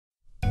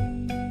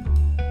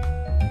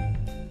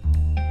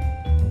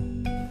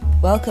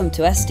Welcome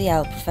to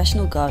SDL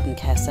Professional Garden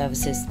Care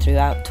Services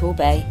throughout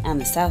Torbay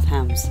and the South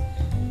Hams.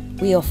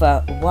 We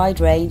offer a wide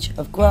range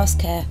of grass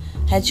care,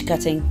 hedge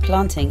cutting,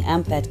 planting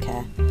and bed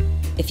care.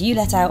 If you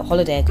let out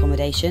holiday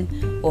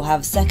accommodation or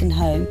have a second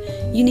home,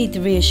 you need the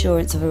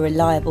reassurance of a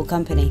reliable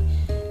company.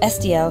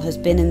 SDL has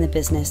been in the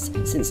business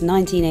since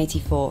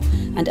 1984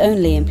 and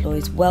only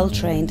employs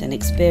well-trained and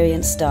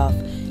experienced staff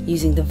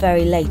using the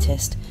very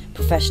latest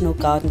professional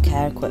garden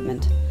care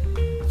equipment.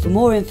 For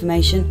more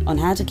information on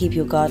how to keep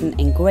your garden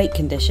in great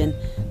condition,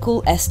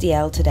 call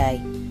SDL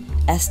today.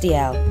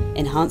 SDL,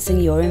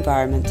 enhancing your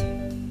environment.